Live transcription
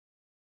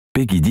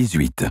Peggy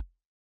 18.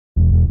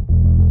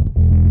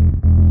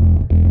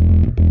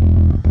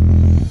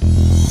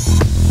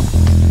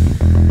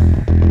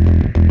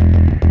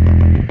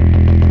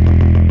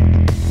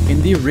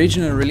 In the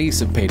original release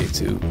of Payday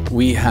 2,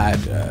 we had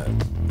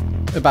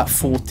about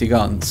 40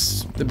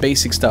 guns, the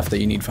basic stuff that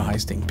you need for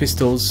heisting: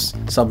 pistols,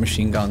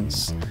 submachine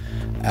guns,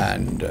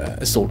 and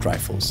assault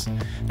rifles.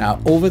 Now,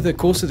 over the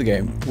course of the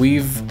game,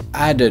 we've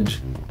added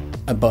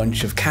a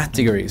bunch of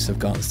categories of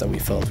guns that we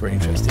felt were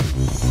interesting.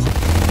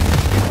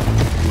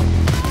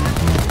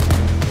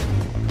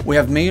 We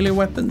have melee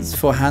weapons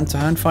for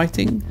hand-to-hand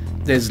fighting.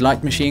 There's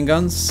light machine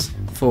guns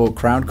for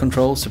crowd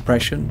control,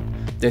 suppression.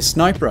 There's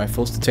sniper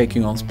rifles to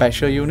taking on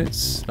special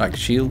units like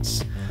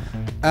shields.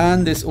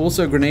 And there's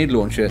also a grenade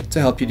launcher to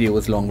help you deal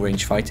with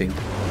long-range fighting.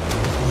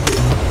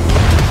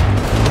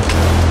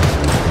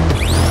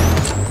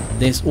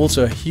 There's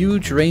also a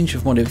huge range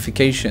of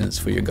modifications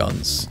for your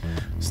guns,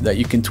 so that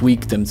you can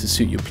tweak them to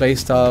suit your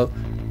playstyle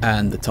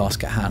and the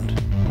task at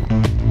hand.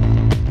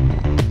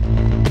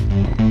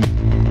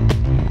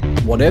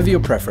 Whatever your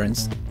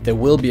preference, there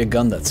will be a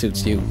gun that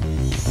suits you.